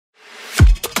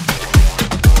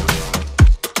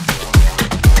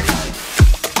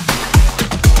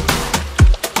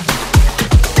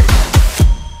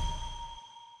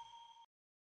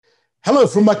Hello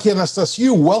from Maki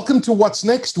Anastasiou. Welcome to What's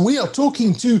Next. We are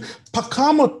talking to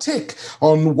Phakamo Tech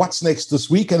on What's Next this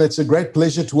week, and it's a great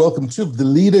pleasure to welcome two of the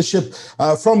leadership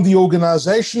from the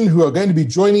organization who are going to be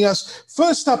joining us.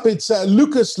 First up, it's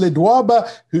Lucas Ledwaba,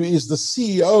 who is the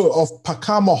CEO of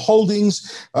Phakamo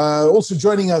Holdings. Also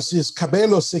joining us is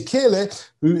Kabelo Sekele,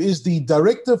 who is the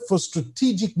Director for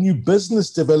Strategic New Business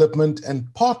Development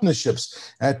and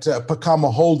Partnerships at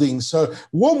Phakamo Holdings. So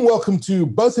warm welcome to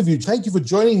both of you. Thank you for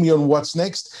joining me on What's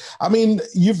Next. I mean,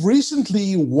 you've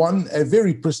recently won a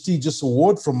very prestigious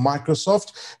award from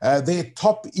Microsoft, their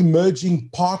top emerging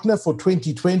partner for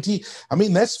 2020. I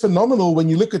mean, that's phenomenal when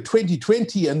you look at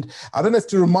 2020, and I don't have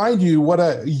to remind you what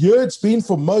a year it's been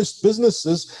for most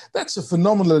businesses. That's a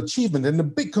phenomenal achievement, and a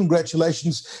big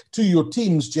congratulations to your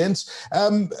teams, gents.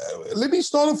 Let me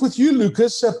start off with you,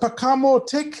 Lucas. Phakamo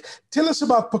Tech. Tell us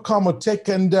about Phakamo Tech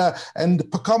and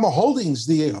Phakamo Holdings,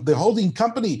 the holding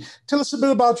company. Tell us a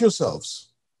bit about yourselves.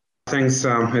 Thanks.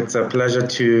 It's a pleasure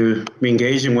to be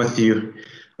engaging with you.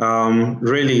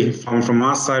 Really, from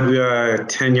our side, we are a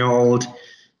 10-year-old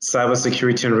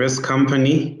cybersecurity and risk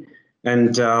company.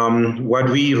 And what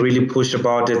we really push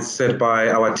about is set by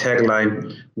our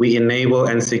tagline: we enable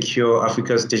and secure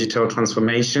Africa's digital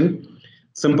transformation.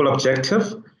 Simple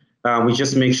objective. We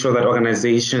just make sure that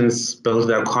organizations build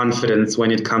their confidence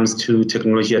when it comes to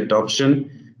technology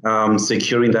adoption,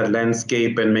 securing that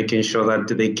landscape and making sure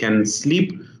that they can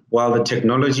sleep while the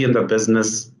technology and the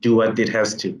business do what it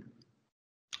has to.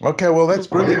 Okay, well, that's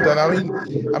brilliant.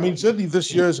 And I mean, certainly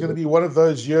this year is going to be one of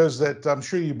those years that I'm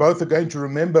sure you both are going to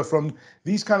remember from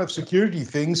these kind of security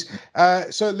things.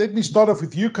 So let me start off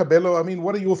with you, Kabelo. I mean,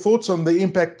 what are your thoughts on the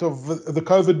impact of the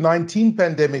COVID-19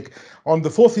 pandemic on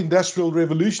the fourth industrial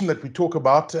revolution that we talk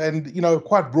about, and, you know,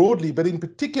 quite broadly, but in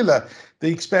particular, the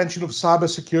expansion of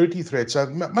cybersecurity threats? It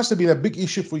must have been a big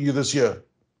issue for you this year.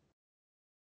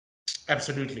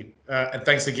 Absolutely. And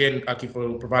thanks again, Aki,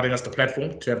 for providing us the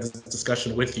platform to have this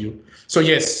discussion with you. So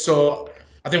yes,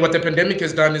 I think what the pandemic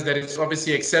has done is that it's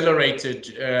obviously accelerated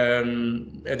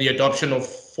the adoption of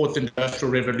fourth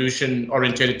industrial revolution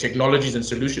oriented technologies and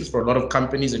solutions for a lot of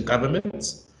companies and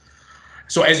governments.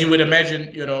 So as you would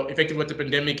imagine, you know, effectively what the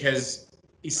pandemic has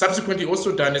subsequently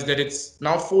also done is that it's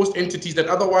now forced entities that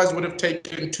otherwise would have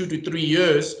taken 2 to 3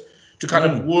 years to kind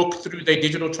of work through their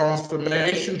digital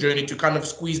transformation journey to kind of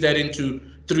squeeze that into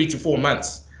 3 to 4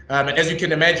 months. And as you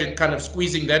can imagine, kind of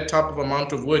squeezing that type of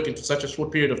amount of work into such a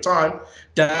short period of time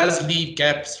does leave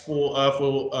gaps for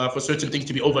certain things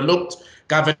to be overlooked,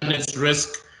 governance,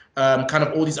 risk, kind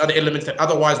of all these other elements that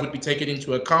otherwise would be taken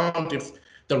into account if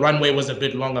the runway was a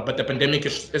bit longer. But the pandemic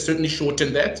has certainly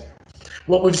shortened that.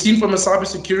 What we've seen from a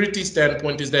cybersecurity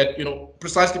standpoint is that, you know,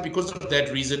 precisely because of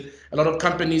that reason, a lot of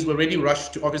companies were really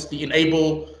rushed to obviously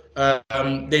enable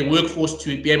their workforce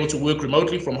to be able to work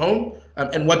remotely from home.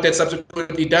 And what that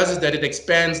subsequently does is that it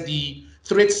expands the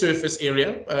threat surface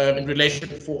area in relation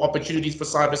for opportunities for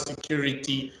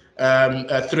cybersecurity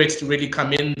threats to really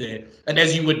come in there. And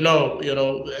as you would know, you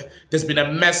know, there's been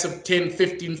a massive 10,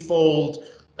 15-fold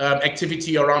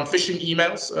activity around phishing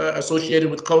emails associated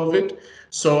with COVID.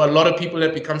 So a lot of people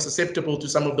have become susceptible to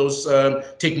some of those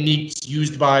techniques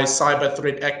used by cyber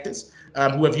threat actors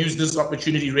who have used this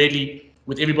opportunity really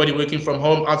with everybody working from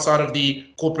home outside of the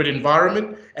corporate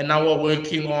environment, and now we're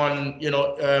working on, you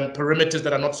know, perimeters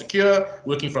that are not secure,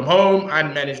 working from home,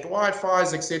 unmanaged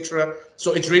Wi-Fi's, etc.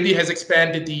 So it really has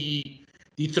expanded the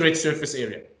threat surface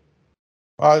area.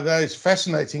 That is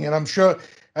fascinating, and I'm sure.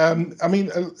 I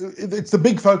mean, it's the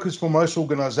big focus for most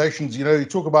organizations. You know, you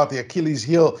talk about the Achilles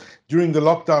heel during the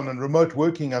lockdown and remote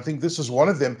working. I think this is one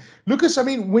of them. Lucas, I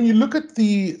mean, when you look at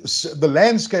the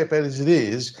landscape as it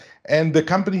is and the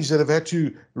companies that have had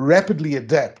to rapidly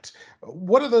adapt,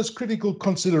 what are those critical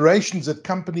considerations that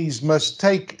companies must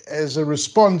take as a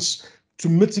response to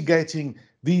mitigating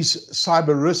these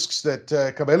cyber risks that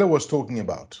Kabelo was talking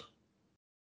about?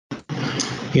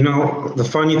 You know, the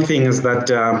funny thing is that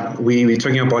we're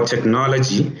talking about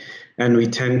technology, and we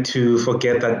tend to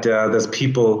forget that there's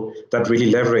people that really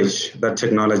leverage that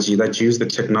technology, that use the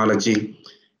technology.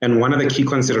 And one of the key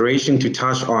considerations to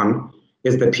touch on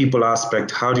is the people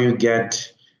aspect. How do you get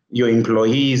your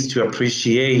employees to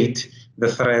appreciate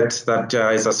the threat that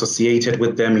is associated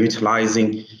with them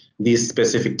utilizing these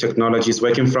specific technologies,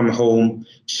 working from home,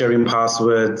 sharing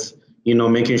passwords, you know,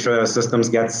 making sure our systems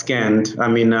get scanned. I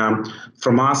mean,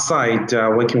 from our side,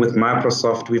 working with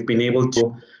Microsoft, we've been able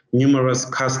to numerous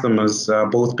customers,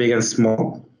 both big and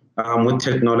small, with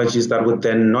technologies that would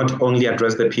then not only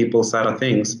address the people side of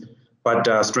things, but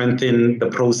strengthen the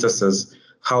processes,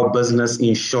 how business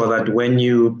ensure that when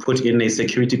you put in a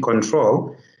security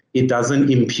control, it doesn't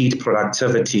impede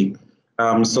productivity.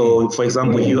 So, for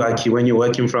example, you, Aki, when you're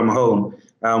working from home,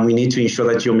 we need to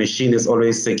ensure that your machine is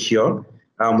always secure.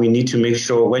 We need to make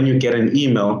sure when you get an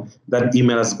email, that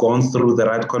email has gone through the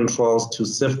right controls to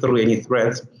sift through any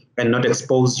threats and not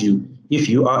expose you. If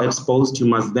you are exposed, you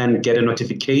must then get a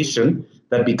notification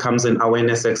that becomes an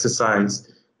awareness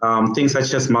exercise. Things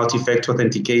such as multi-factor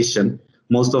authentication.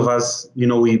 Most of us,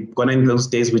 we've gone in those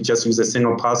days, we just use a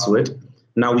single password.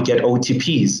 Now we get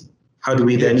OTPs. How do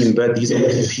we then embed these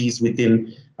OTPs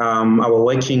within our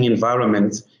working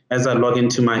environment? As I log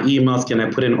into my emails, can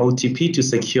I put an OTP to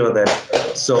secure that?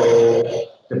 So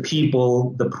the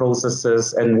people, the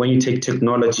processes, and when you take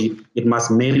technology, it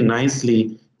must marry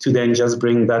nicely to then just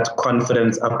bring that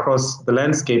confidence across the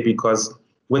landscape, because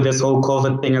with this whole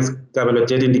COVID thing, as Kabelo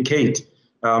did indicate,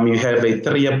 you have a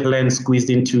 3-year plan squeezed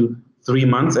into 3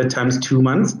 months, at times 2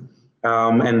 months,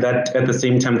 and that at the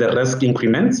same time, the risk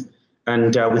increments.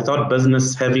 And without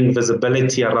business having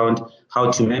visibility around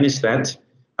how to manage that,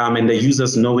 and the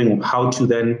users knowing how to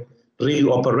then really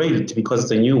operate, because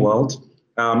it's a new world,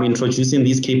 introducing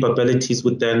these capabilities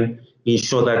would then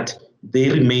ensure that they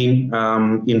remain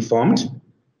informed,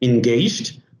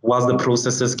 engaged, whilst the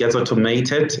processes get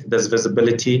automated, there's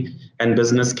visibility, and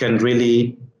business can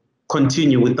really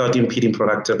continue without impeding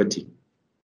productivity.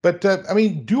 But,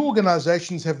 do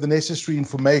organizations have the necessary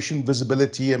information,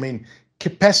 visibility,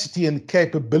 capacity and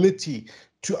capability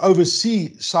to oversee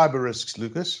cyber risks,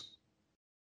 Lucas?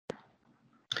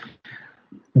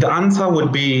 The answer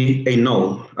would be a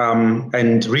no.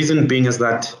 And reason being is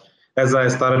that, as I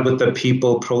started with the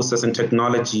people, process, and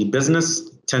technology, business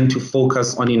tend to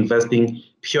focus on investing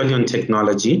purely on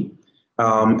technology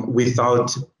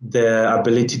without the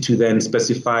ability to then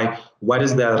specify what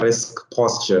is their risk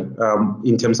posture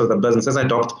in terms of the business. As I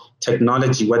adopt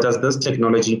technology, what does this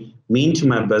technology mean to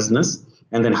my business?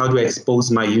 And then how do I expose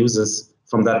my users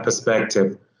from that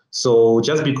perspective? So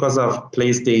just because I've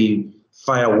placed a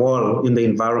firewall in the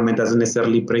environment doesn't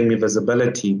necessarily bring me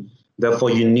visibility. Therefore,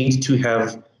 you need to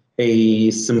have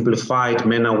a simplified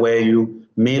manner where you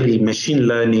marry machine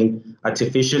learning,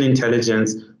 artificial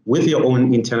intelligence with your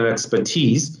own internal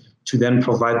expertise to then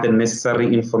provide the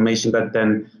necessary information that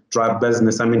then drive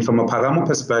business. From a Phakamo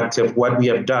perspective, what we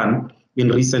have done in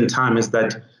recent time is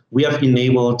that we have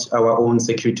enabled our own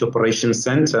security operations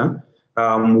center,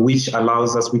 which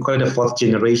allows us, we call it a 4th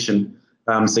generation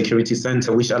security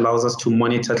center, which allows us to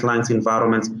monitor clients'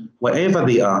 environments wherever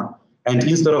they are. And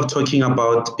instead of talking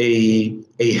about a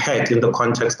hack in the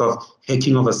context of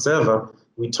hacking of a server,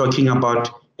 we're talking about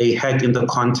a hack in the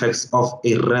context of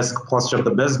a risk posture of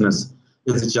the business.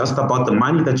 Is it just about the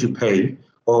money that you pay,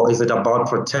 or is it about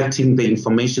protecting the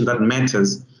information that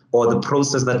matters, or the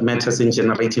process that matters in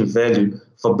generating value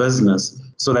for business?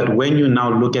 So that when you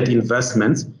now look at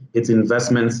investments, it's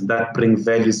investments that bring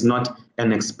value. It's not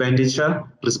an expenditure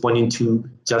responding to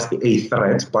just a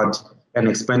threat, but an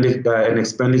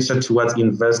expenditure towards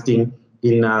investing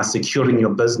in securing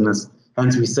your business.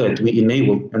 Hence, we said we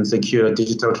enable and secure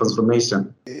digital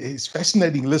transformation. It's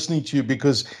fascinating listening to you,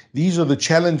 because these are the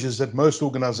challenges that most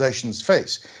organizations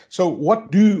face. So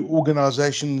what do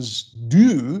organizations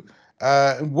do?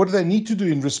 What do they need to do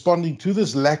in responding to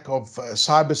this lack of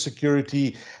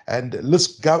cybersecurity and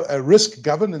risk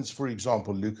governance, for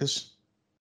example, Lucas?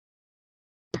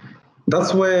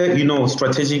 That's where,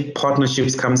 strategic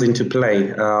partnerships comes into play.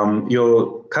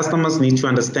 Your customers need to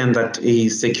understand that a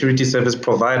security service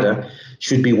provider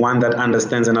should be one that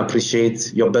understands and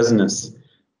appreciates your business.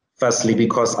 Firstly,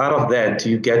 because out of that,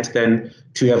 you get then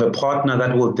to have a partner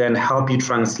that will then help you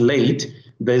translate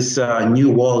this new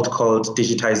world called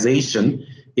digitization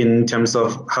in terms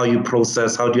of how you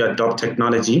process, how do you adopt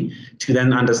technology, to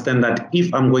then understand that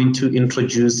if I'm going to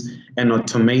introduce an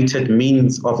automated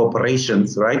means of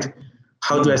operations, right?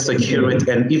 How do I secure it?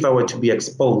 And if I were to be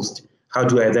exposed, how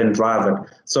do I then drive it?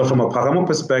 So from a Phakamo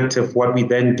perspective, what we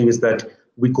then do is that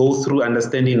we go through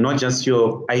understanding not just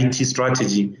your IT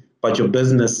strategy, but your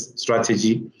business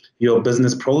strategy, your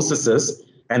business processes.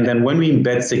 And then when we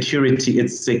embed security,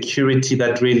 it's security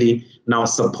that really now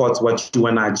supports what you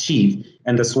want to achieve.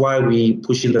 And that's why we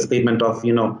push in the statement of,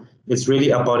 it's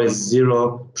really about a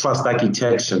zero trust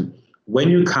architecture. When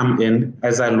you come in,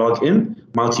 as I log in,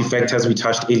 multi-factors we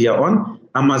touched earlier on,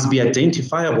 I must be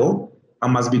identifiable, I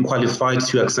must be qualified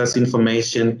to access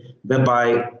information,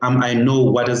 thereby I know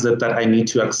what is it that I need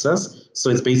to access. So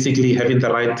it's basically having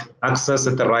the right access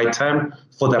at the right time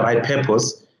for the right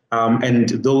purpose. And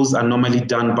those are normally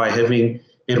done by having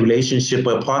a relationship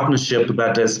or a partnership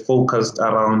that is focused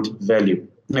around value.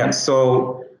 Yeah,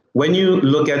 so when you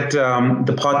look at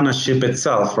the partnership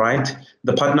itself, right?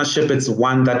 The partnership is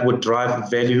one that would drive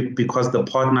value because the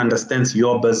partner understands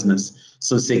your business.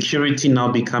 So security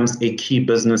now becomes a key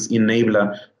business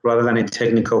enabler rather than a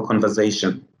technical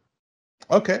conversation.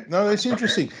 Okay, no, that's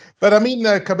interesting. But I mean,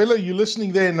 Kabelo, you're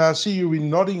listening there, and I see you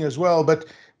nodding as well. But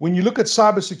when you look at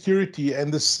cybersecurity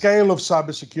and the scale of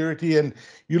cybersecurity, and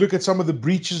you look at some of the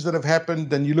breaches that have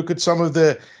happened, and you look at some of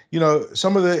the,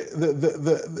 some of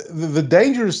the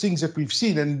dangerous things that we've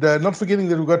seen, and not forgetting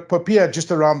that we've got Popia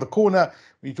just around the corner.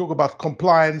 When you talk about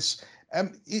compliance,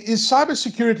 is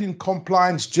cybersecurity and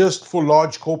compliance just for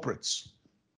large corporates?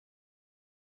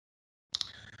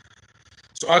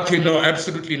 So, Aki, no,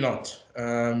 absolutely not.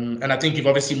 And I think you've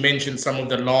obviously mentioned some of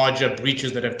the larger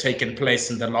breaches that have taken place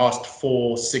in the last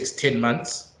 4, 6, 10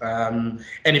 months. And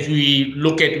if we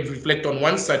reflect on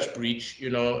one such breach,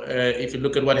 if you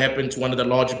look at what happened to one of the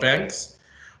large banks,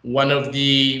 one of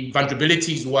the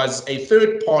vulnerabilities was a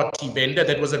third-party vendor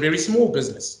that was a very small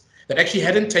business that actually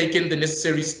hadn't taken the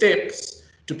necessary steps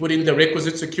to put in the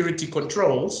requisite security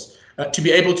controls to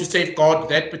be able to safeguard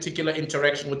that particular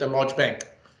interaction with the large bank.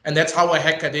 And that's how a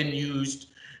hacker then used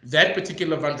that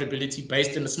particular vulnerability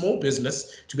based in a small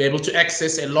business to be able to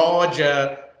access a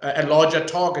larger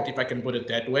target, if I can put it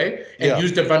that way, and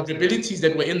use the vulnerabilities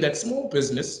that were in that small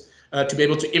business to be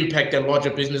able to impact their larger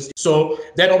business. So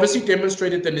that obviously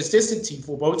demonstrated the necessity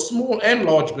for both small and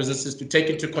large businesses to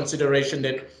take into consideration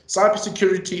that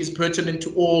cybersecurity is pertinent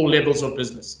to all levels of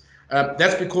business.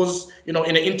 That's because, in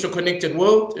an interconnected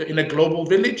world, in a global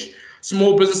village,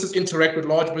 small businesses interact with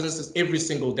large businesses every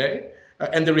single day.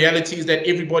 And the reality is that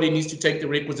everybody needs to take the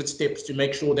requisite steps to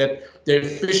make sure that the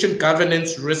efficient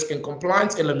governance, risk, and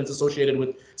compliance elements associated with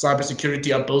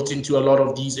cybersecurity are built into a lot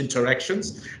of these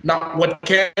interactions. Now, what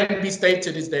can be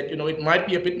stated is that, it might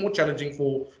be a bit more challenging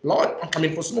for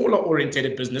smaller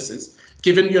oriented businesses,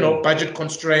 given, budget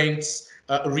constraints,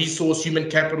 resource, human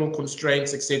capital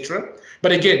constraints, etc.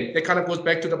 But again, that kind of goes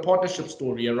back to the partnership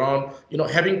story around,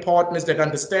 having partners that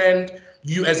understand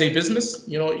you as a business,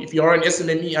 if you are an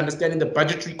SMME, understanding the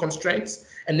budgetary constraints,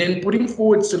 and then putting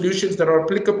forward solutions that are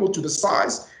applicable to the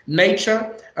size,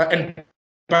 nature, and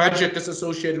budget that's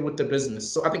associated with the business.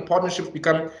 So I think partnerships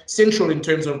become central in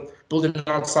terms of building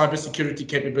out cybersecurity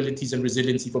capabilities and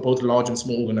resiliency for both large and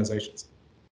small organizations.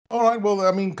 All right. Well,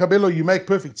 I mean, Kabelo, you make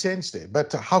perfect sense there.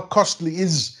 But how costly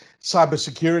is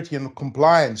cybersecurity and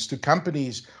compliance to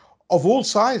companies of all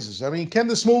sizes? I mean, can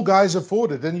the small guys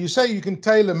afford it? And you say you can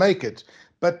tailor make it,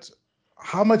 but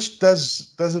how much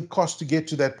does it cost to get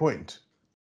to that point?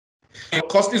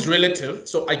 Cost is relative.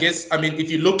 So I guess, if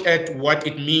you look at what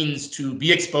it means to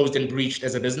be exposed and breached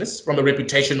as a business from a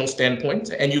reputational standpoint,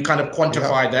 and you kind of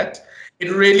quantify that,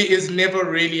 it really is never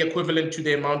really equivalent to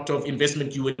the amount of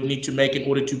investment you would need to make in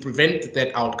order to prevent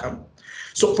that outcome.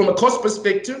 So from a cost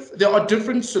perspective, there are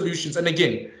different solutions. And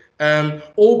again,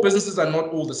 all businesses are not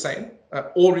all the same,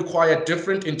 all require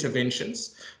different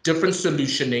interventions, different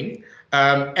solutioning,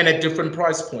 and at different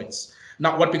price points.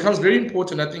 Now, what becomes very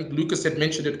important, I think Lucas had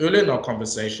mentioned it earlier in our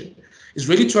conversation, is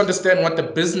really to understand what the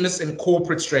business and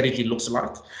corporate strategy looks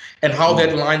like and how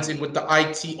that lines in with the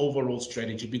IT overall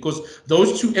strategy, because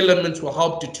those two elements will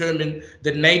help determine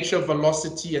the nature,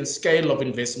 velocity, and scale of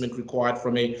investment required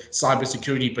from a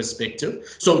cybersecurity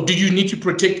perspective. So do you need to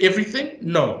protect everything?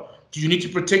 No. Do you need to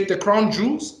protect the crown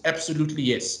jewels? Absolutely,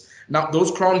 yes. Now, those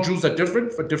crown jewels are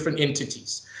different for different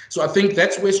entities. So I think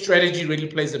that's where strategy really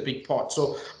plays a big part.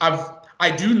 So I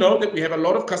do know that we have a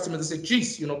lot of customers that say,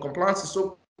 geez, compliance is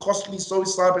so costly, so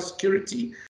is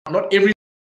cybersecurity. Not everything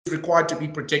is required to be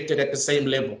protected at the same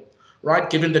level, right?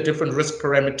 Given the different risk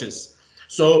parameters.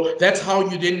 So that's how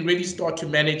you then really start to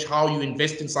manage how you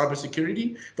invest in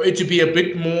cybersecurity for it to be a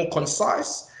bit more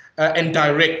concise and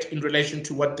direct in relation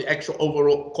to what the actual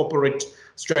overall corporate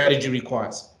strategy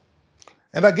requires.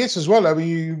 And I guess as well,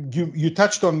 you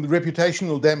touched on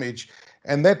reputational damage,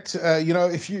 and that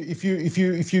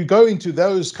if you go into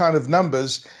those kind of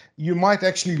numbers, you might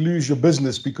actually lose your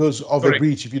business because of a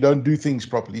breach if you don't do things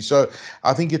properly. So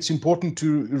I think it's important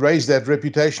to raise that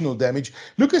reputational damage.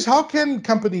 Lucas, how can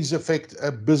companies affect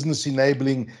a business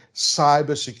enabling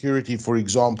cybersecurity, for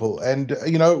example? And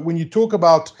when you talk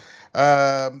about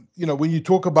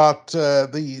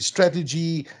the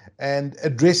strategy and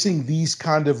addressing these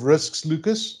kind of risks,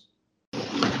 Lucas?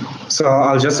 So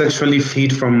I'll just actually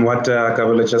feed from what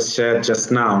Kabelo just shared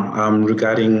just now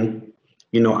regarding,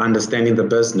 understanding the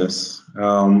business.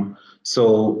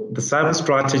 So the cyber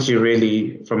strategy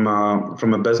really, from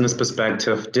a business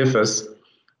perspective, differs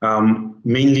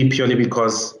mainly purely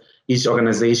because each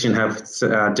organization has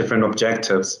different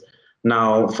objectives.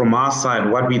 Now, from our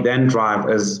side, what we then drive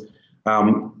is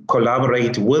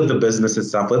collaborate with the business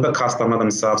itself, with the customer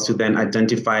themselves, to then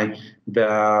identify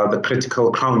the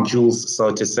critical crown jewels,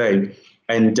 so to say,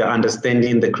 and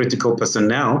understanding the critical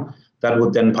personnel that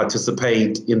would then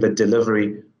participate in the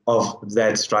delivery of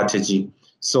that strategy.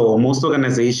 So most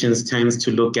organizations tend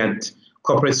to look at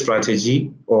corporate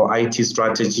strategy or IT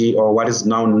strategy, or what is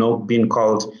now being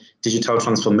called digital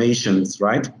transformations,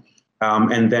 right?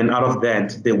 And then out of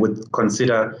that, they would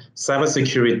consider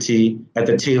cybersecurity at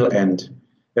the tail end.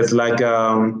 It's like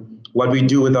what we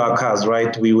do with our cars,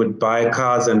 right? We would buy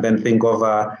cars and then think of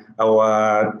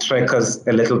our trackers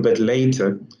a little bit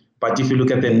later. But if you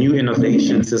look at the new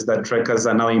innovations, is that trackers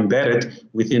are now embedded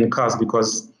within cars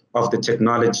because of the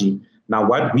technology. Now,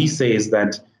 what we say is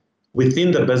that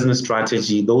within the business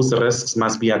strategy, those risks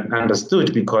must be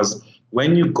understood, because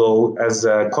when you go as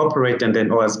a corporate and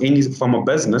then or as any form of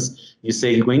business, you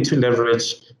say you're going to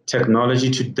leverage technology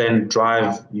to then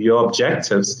drive your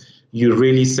objectives. You're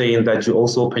really saying that you're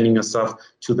also opening yourself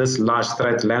to this large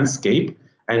threat landscape.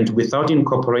 And without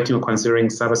incorporating or considering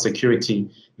cybersecurity,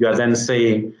 you are then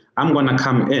saying, I'm going to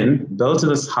come in, build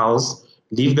this house,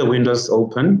 leave the windows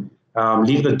open,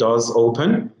 leave the doors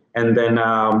open, and then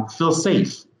feel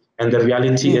safe. And the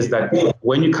reality is that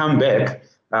when you come back,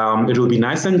 it will be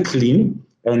nice and clean,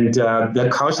 and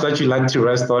the couch that you like to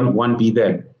rest on won't be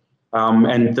there.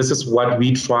 And this is what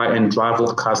we try and drive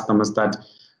with customers, that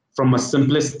from a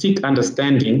simplistic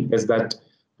understanding is that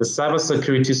the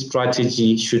cybersecurity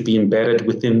strategy should be embedded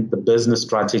within the business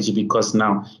strategy, because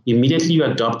now immediately you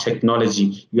adopt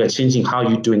technology, you are changing how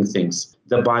you're doing things.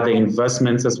 Thereby the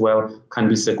investments as well can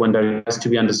be secondary, it has to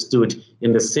be understood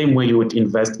in the same way you would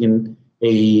invest in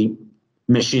a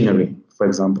machinery, for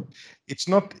example. It's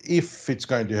not if it's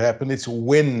going to happen, it's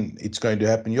when it's going to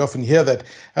happen. You often hear that.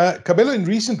 Kabelo, in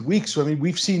recent weeks, I mean,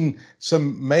 we've seen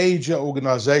some major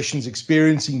organizations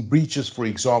experiencing breaches, for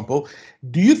example.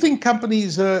 Do you think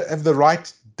companies have the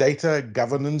right data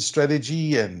governance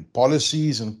strategy and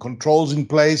policies and controls in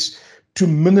place to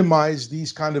minimize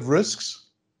these kind of risks?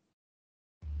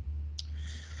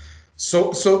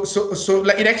 So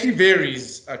like it actually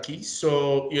varies, Aki.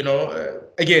 So,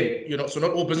 again, so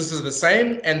not all businesses are the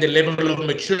same, and the level of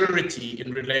maturity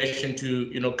in relation to,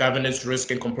 governance,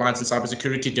 risk, and compliance and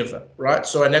cybersecurity differ, right?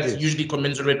 So, and that's usually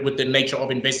commensurate with the nature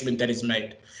of investment that is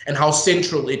made and how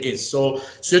central it is. So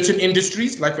certain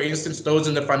industries, like for instance, those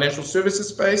in the financial services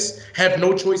space, have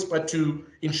no choice but to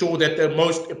ensure that the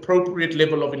most appropriate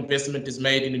level of investment is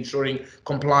made in ensuring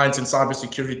compliance and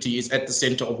cybersecurity is at the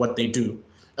center of what they do.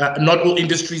 Not all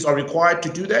industries are required to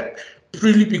do that,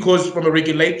 purely because from a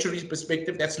regulatory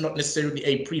perspective, that's not necessarily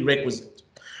a prerequisite.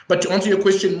 But to answer your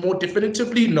question more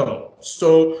definitively, no.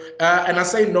 So, and I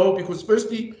say no because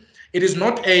firstly, it's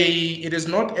not a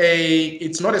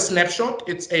snapshot,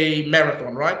 it's a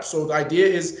marathon, right? So the idea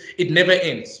is it never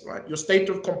ends, right? Your state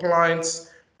of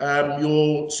compliance,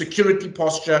 your security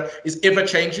posture is ever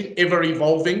changing, ever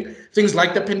evolving. Things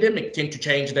like the pandemic tend to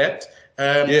change that.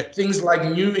 Things like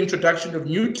new introduction of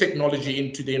new technology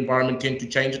into the environment tend to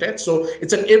change that. So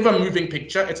it's an ever-moving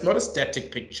picture. It's not a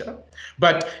static picture.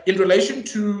 But in relation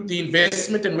to the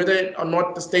investment and whether or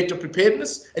not the state of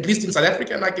preparedness, at least in South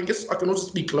Africa, and I can also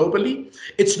speak globally,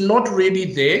 it's not really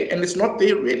there. And it's not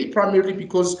there really primarily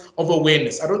because of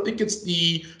awareness. I don't think it's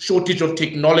the shortage of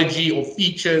technology or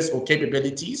features or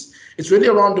capabilities. It's really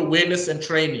around awareness and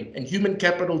training and human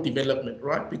capital development,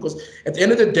 right? Because at the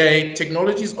end of the day,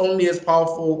 technology is only as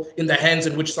powerful in the hands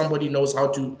in which somebody knows how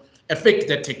to affect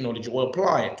that technology or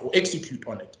apply it or execute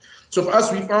on it. So for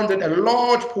us, we found that a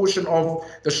large portion of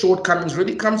the shortcomings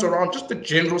really comes around just the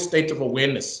general state of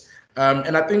awareness.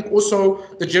 And I think also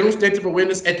the general state of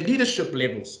awareness at leadership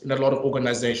levels in a lot of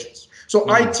organizations. So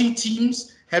IT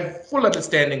teams have full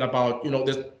understanding about,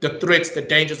 the threats, the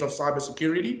dangers of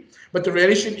cybersecurity. But the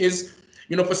relation is,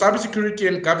 for cybersecurity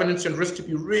and governance and risk to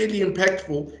be really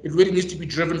impactful, it really needs to be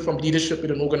driven from leadership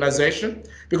in an organization,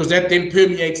 because that then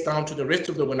permeates down to the rest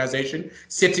of the organization,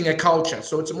 setting a culture.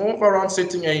 So it's more around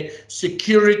setting a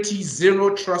security,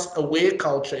 zero trust aware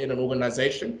culture in an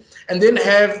organization, and then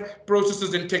have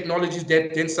processes and technologies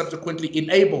that then subsequently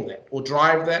enable that or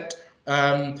drive that.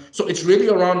 So it's really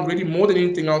around, really more than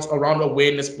anything else, around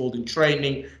awareness building,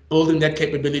 training, building that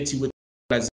capability with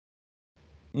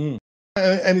organizations.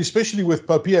 And especially with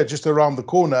PAPIA just around the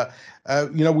corner,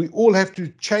 we all have to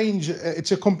change.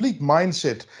 It's a complete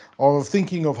mindset of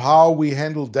thinking of how we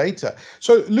handle data.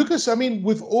 So, Lucas, I mean,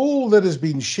 with all that has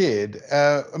been shared,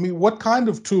 what kind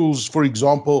of tools, for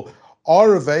example,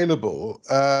 are available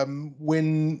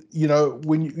when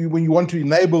you want to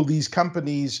enable these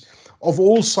companies of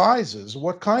all sizes?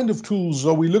 What kind of tools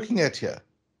are we looking at here?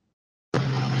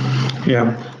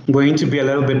 Yeah, going to be a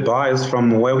little bit biased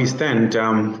from where we stand,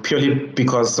 purely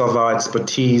because of our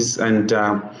expertise and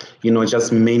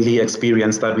just mainly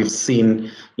experience that we've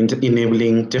seen in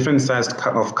enabling different sized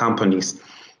of companies.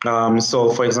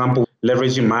 So, for example,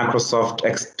 leveraging Microsoft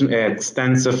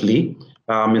extensively,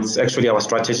 it's actually our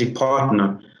strategic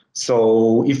partner.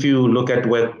 So, if you look at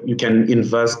where you can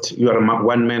invest, you are a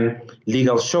one-man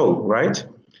legal show, right?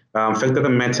 Fact of the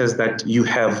matter is that you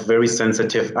have very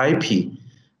sensitive IP.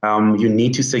 You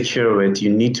need to secure it. You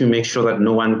need to make sure that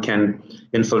no one can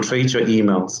infiltrate your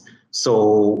emails.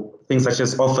 So things such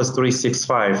as Office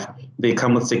 365, they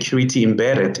come with security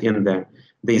embedded in them.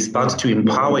 They start to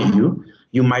empower you.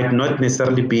 You might not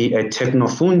necessarily be a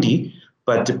technofundi,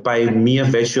 but by mere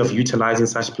virtue of utilizing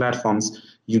such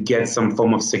platforms, you get some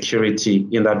form of security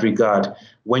in that regard.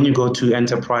 When you go to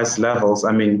enterprise levels,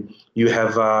 I mean, you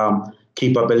have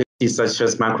capabilities such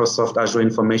as Microsoft Azure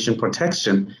Information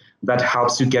Protection that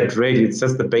helps you get ready. It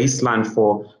sets the baseline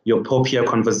for your POPIA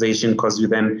conversation because you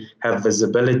then have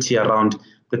visibility around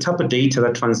the type of data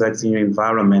that transacts in your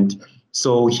environment.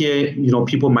 So here,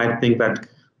 people might think that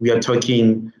we are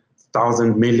talking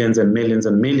thousands, millions and millions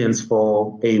and millions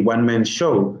for a one-man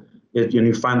show.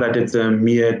 You find that it's a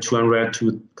mere 200 to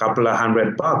a couple of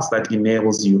 $100 that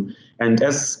enables you. And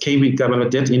as KB Gabalo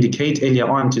did indicate earlier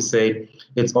on to say,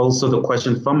 it's also the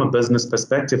question from a business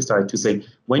perspective side to say,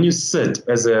 when you sit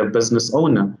as a business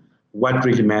owner, what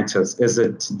really matters? Is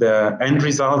it the end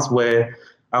results where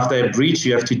after a breach,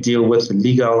 you have to deal with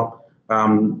legal,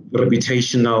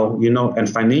 reputational, and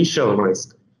financial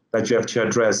risk that you have to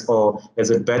address? Or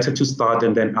is it better to start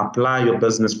and then apply your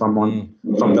business from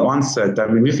the onset? I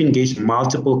mean, we've engaged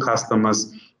multiple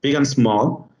customers, big and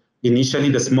small. Initially,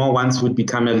 the small ones would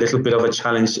become a little bit of a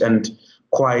challenge and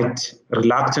quite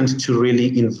reluctant to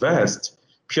really invest,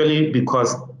 purely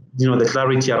because the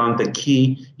clarity around the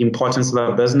key importance of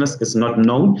the business is not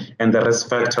known and the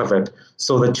respect of it.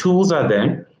 So the tools are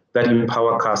there that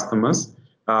empower customers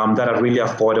that are really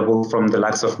affordable from the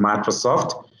likes of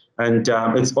Microsoft. And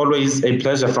it's always a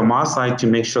pleasure from our side to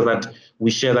make sure that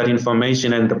we share that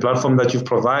information, and the platform that you've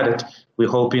provided, we're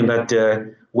hoping that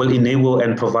will enable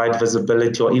and provide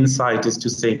visibility or insight as to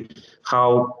say,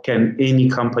 how can any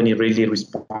company really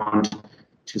respond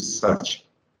to such?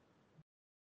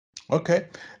 Okay,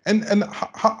 and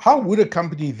how would a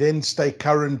company then stay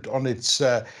current on its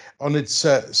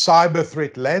cyber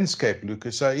threat landscape,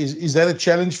 Lucas? Is that a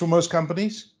challenge for most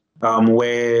companies?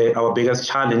 Where our biggest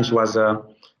challenge was,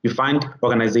 you find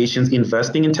organizations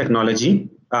investing in technology,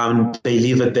 they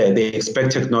leave it there. They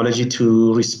expect technology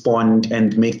to respond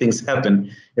and make things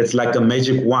happen. It's like a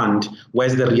magic wand,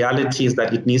 whereas the reality is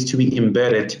that it needs to be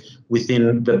embedded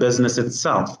within the business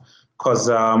itself. Because,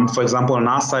 for example, on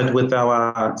our side with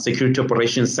our Security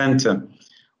Operations Center,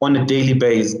 on a daily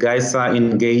basis, guys are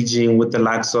engaging with the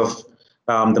likes of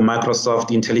the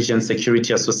Microsoft Intelligence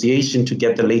Security Association to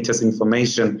get the latest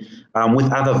information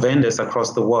with other vendors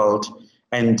across the world,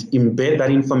 and embed that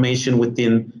information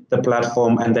within the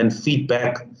platform and then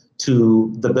feedback to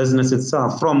the business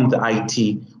itself from the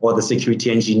IT or the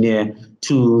security engineer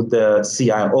to the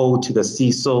CIO, to the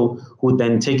CISO, who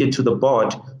then take it to the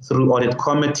board through audit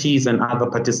committees and other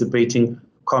participating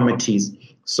committees.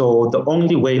 So the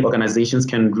only way organizations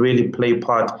can really play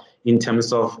part in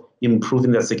terms of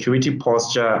improving their security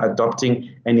posture, adopting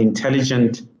an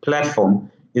intelligent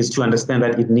platform, is to understand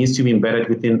that it needs to be embedded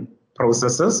within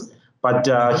processes. But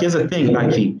here's the thing,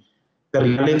 Aki. The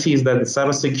reality is that in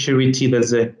cybersecurity,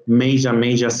 there's a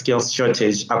major skills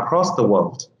shortage across the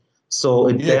world. So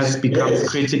it does become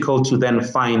critical to then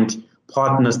find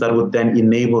partners that would then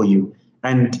enable you.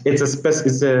 And it's a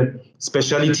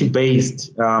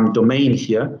specialty-based domain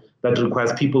here that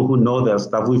requires people who know their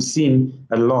stuff. We've seen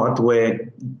a lot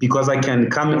where, because I can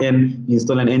come in,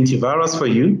 install an antivirus for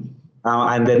you,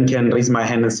 and then can raise my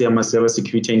hand and say I'm a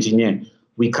cybersecurity engineer.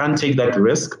 We can't take that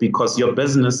risk because your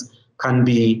business can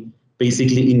be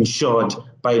basically insured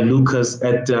by Lucas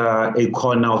at a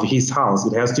corner of his house.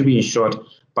 It has to be insured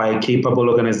by capable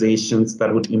organizations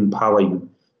that would empower you.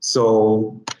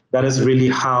 So that is really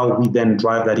how we then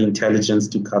drive that intelligence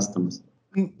to customers.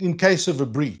 In case of a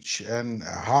breach, and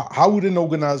how would an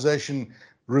organization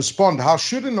respond? How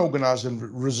should an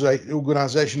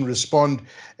organization respond?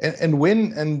 And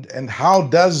when and how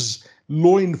does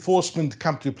law enforcement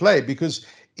come to play? Because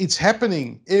it's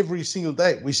happening every single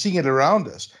day. We're seeing it around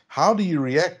us. How do you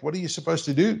react? What are you supposed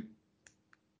to do?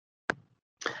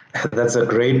 That's a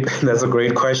great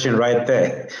question right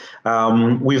there.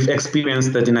 We've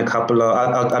experienced that in a couple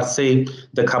of, I'd say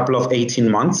the couple of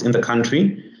 18 months in the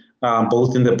country,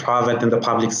 both in the private and the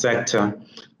public sector,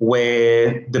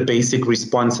 where the basic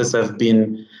responses have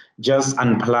been just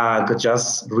unplug,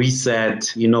 just reset,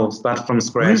 start from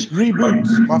scratch. Reboot.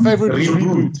 My favorite is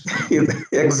reboot.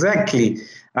 Exactly.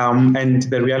 And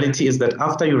the reality is that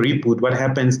after you reboot, what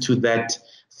happens to that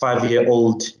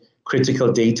 5-year-old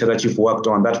critical data that you've worked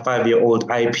on, that 5-year-old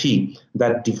IP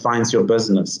that defines your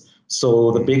business?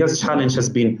 So the biggest challenge has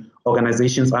been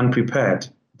organizations unprepared.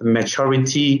 The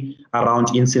maturity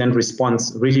around incident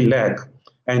response really lag.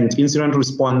 And incident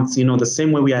response, the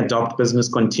same way we adopt business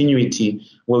continuity,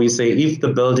 where we say if the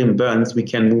building burns, we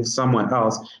can move somewhere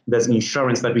else, there's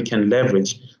insurance that we can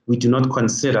leverage. We do not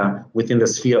consider within the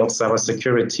sphere of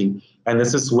cybersecurity. And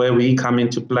this is where we come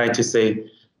into play to say,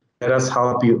 let us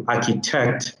help you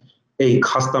architect a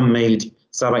custom-made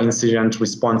cyber incident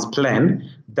response plan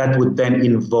that would then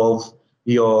involve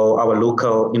our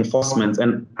local enforcement.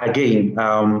 And again,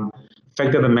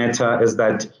 fact of the matter is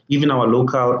that even our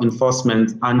local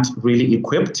enforcement aren't really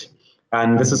equipped.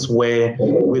 And this is where,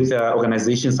 with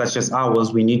organizations such as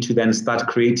ours, we need to then start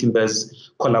creating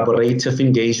those collaborative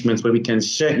engagements where we can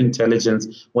share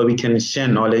intelligence, where we can share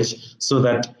knowledge, so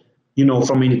that,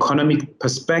 from an economic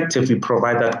perspective, we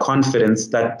provide that confidence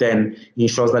that then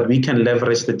ensures that we can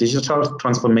leverage the digital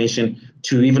transformation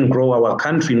to even grow our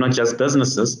country, not just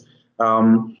businesses.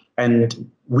 And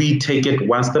we take it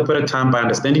one step at a time by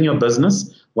understanding your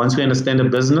business. Once we understand the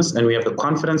business and we have the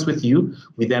confidence with you,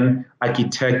 we then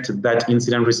architect that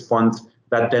incident response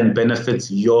that then benefits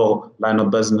your line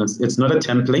of business. It's not a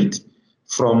template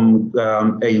from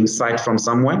a site from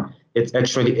somewhere. It's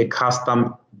actually a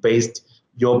custom-based,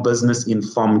 your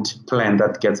business-informed plan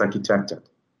that gets architected.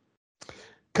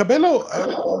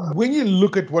 Kabelo, when you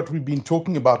look at what we've been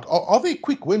talking about, are there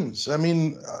quick wins? I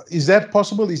mean, is that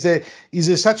possible? Is there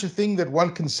such a thing that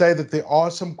one can say that there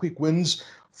are some quick wins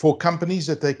for companies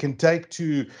that they can take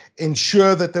to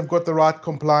ensure that they've got the right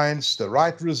compliance, the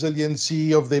right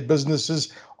resiliency of their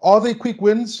businesses? Are there quick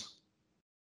wins?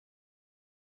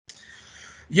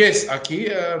 Yes, Aki,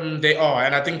 they are.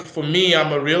 And I think for me,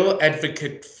 I'm a real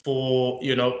advocate for,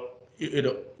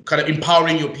 kind of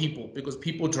empowering your people, because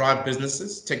people drive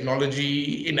businesses.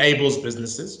 Technology enables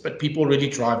businesses, but people really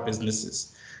drive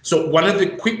businesses. So one of the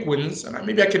quick wins, and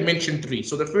maybe I can mention 3.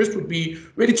 So the first would be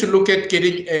really to look at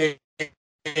getting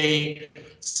a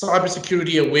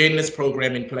cybersecurity awareness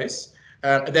program in place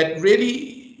that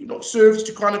really serves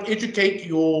to kind of educate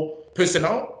your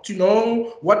personnel to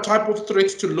know what type of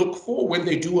threats to look for when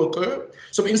they do occur.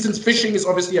 So for instance, phishing is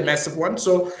obviously a massive one.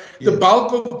 So the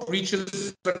bulk of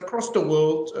breaches across the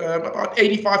world, about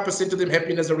 85% of them have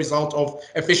been as a result of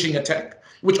a phishing attack,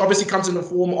 which obviously comes in the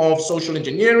form of social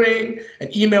engineering.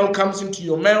 An email comes into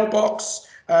your mailbox,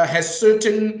 has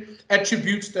certain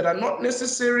attributes that are not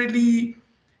necessarily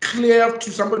clear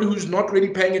to somebody who's not really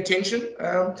paying attention,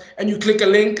 and you click a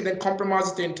link and then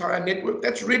compromises the entire network.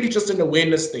 That's really just an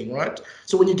awareness thing, right?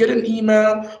 So when you get an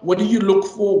email, what do you look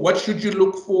for? What should you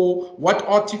look for? What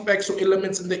artifacts or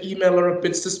elements in the email are a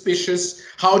bit suspicious?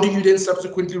 How do you then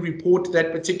subsequently report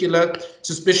that particular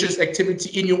suspicious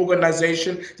activity in your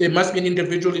organization? There must be an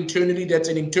individual internally that's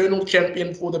an internal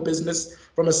champion for the business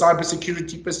from a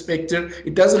cybersecurity perspective.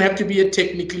 It doesn't have to be a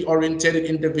technically oriented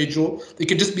individual. It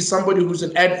could just be somebody who's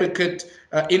an advocate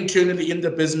internally in the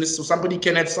business, so somebody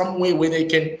can have some way where they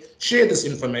can share this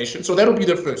information. So that'll be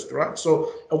the first, right?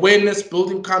 So awareness,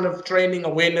 building kind of training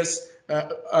awareness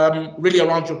really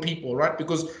around your people, right?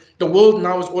 Because the world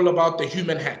now is all about the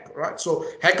human hack, right? So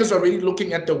hackers are really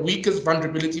looking at the weakest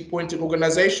vulnerability point in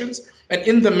organizations. And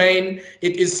in the main,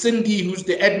 it is Cindy, who's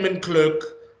the admin clerk,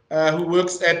 who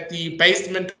works at the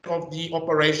basement of the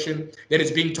operation that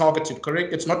is being targeted,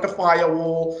 correct? It's not the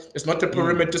firewall, it's not the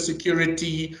perimeter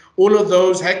security. All of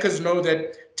those hackers know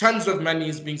that tons of money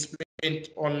is being spent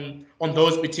on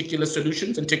those particular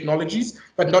solutions and technologies,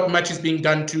 but not much is being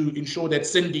done to ensure that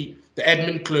Cindy, the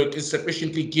admin clerk, is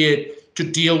sufficiently geared to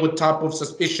deal with type of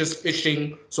suspicious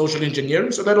phishing, social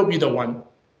engineering. So that'll be the one.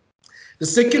 The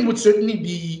second would certainly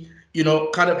be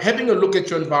kind of having a look at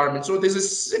your environment. So there's a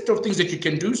set of things that you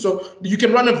can do. So you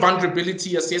can run a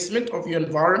vulnerability assessment of your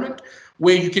environment,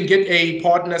 where you can get a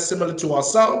partner similar to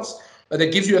ourselves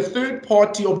that gives you a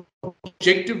third-party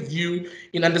objective view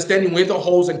in understanding where the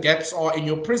holes and gaps are in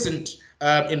your present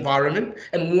environment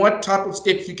and what type of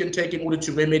steps you can take in order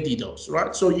to remedy those,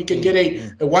 right? So you can get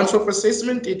a once-off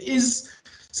assessment. It is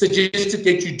suggested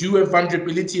that you do a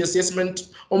vulnerability assessment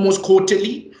almost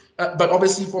quarterly, But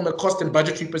obviously, from a cost and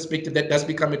budgetary perspective, that does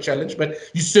become a challenge. But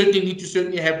you certainly need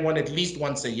to have one at least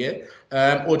once a year,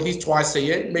 or at least twice a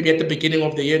year, maybe at the beginning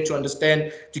of the year to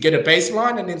understand, to get a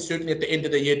baseline, and then certainly at the end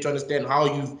of the year to understand how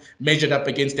you've measured up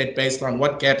against that baseline.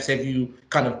 What gaps have you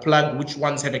kind of plugged? Which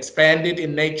ones have expanded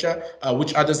in nature?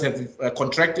 Which others have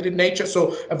contracted in nature?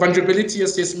 So a vulnerability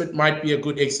assessment might be a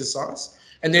good exercise.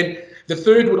 And then the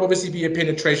third would obviously be a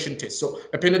penetration test. So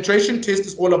a penetration test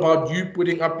is all about you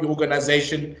putting up your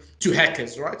organization to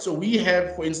hackers, right? So we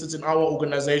have, for instance, in our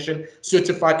organization,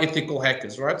 certified ethical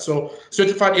hackers, right? So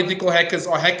certified ethical hackers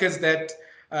are hackers that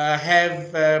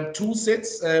have tool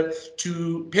sets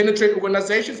to penetrate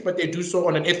organizations, but they do so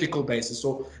on an ethical basis.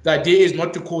 So the idea is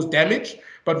not to cause damage,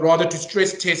 but rather to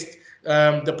stress test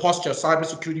the posture,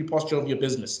 cybersecurity posture of your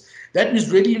business. That is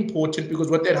really important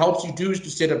because what that helps you do is to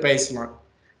set a baseline.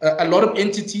 A lot of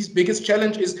entities' biggest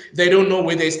challenge is they don't know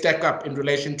where they stack up in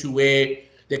relation to where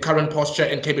their current posture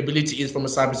and capability is from a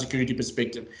cybersecurity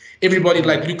perspective. Everybody,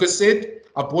 like Lucas said,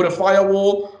 I've bought a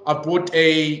firewall, I've bought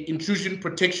a intrusion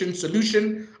protection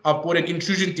solution, I've bought an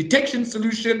intrusion detection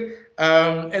solution,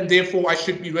 and therefore I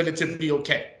should be relatively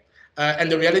okay.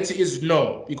 And the reality is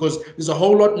no, because there's a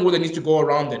whole lot more that needs to go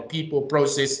around that: people,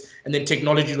 process, and then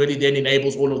technology really then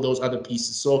enables all of those other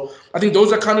pieces. So I think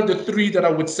those are kind of the three that I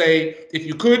would say, if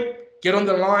you could, get on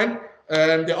the line.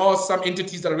 There are some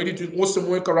entities that are really doing awesome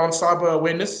work around cyber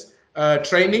awareness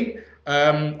training.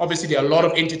 Obviously, there are a lot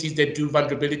of entities that do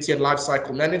vulnerability and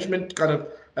lifecycle management kind of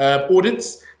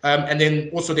audits. And then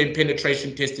also then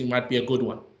penetration testing might be a good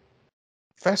one.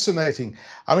 Fascinating.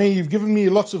 I mean, you've given me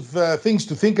lots of things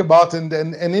to think about, and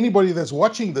anybody that's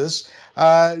watching this,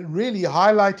 really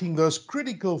highlighting those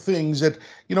critical things that,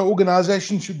 you know,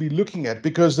 organizations should be looking at,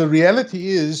 because the reality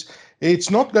is it's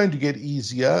not going to get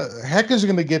easier. Hackers are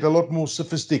going to get a lot more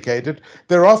sophisticated.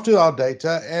 They're after our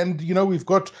data, and, you know, we've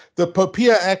got the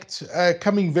POPIA Act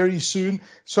coming very soon.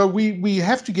 So we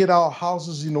have to get our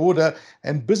houses in order,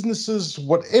 and businesses,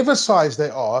 whatever size they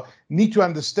are, need to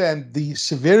understand the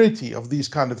severity of these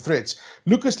kind of threats.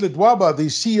 Lucas Ledwaba, the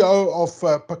CEO of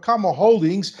Phakamo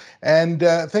Holdings, and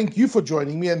thank you for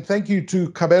joining me, and thank you to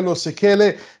Kabelo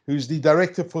Sekele, who's the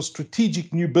Director for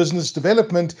Strategic New Business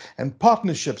Development and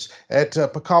Partnerships at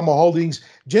Phakamo Holdings.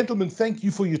 Gentlemen, thank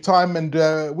you for your time, and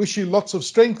wish you lots of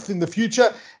strength in the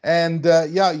future. And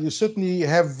yeah, you certainly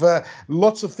have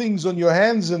lots of things on your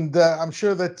hands, and I'm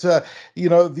sure that you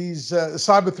know, these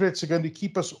cyber threats are going to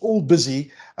keep us all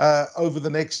busy over the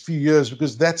next few years,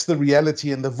 because that's the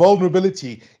reality and the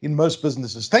vulnerability in most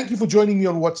businesses. Thank you for joining me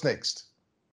on What's Next.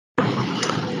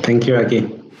 Thank you,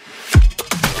 Aki.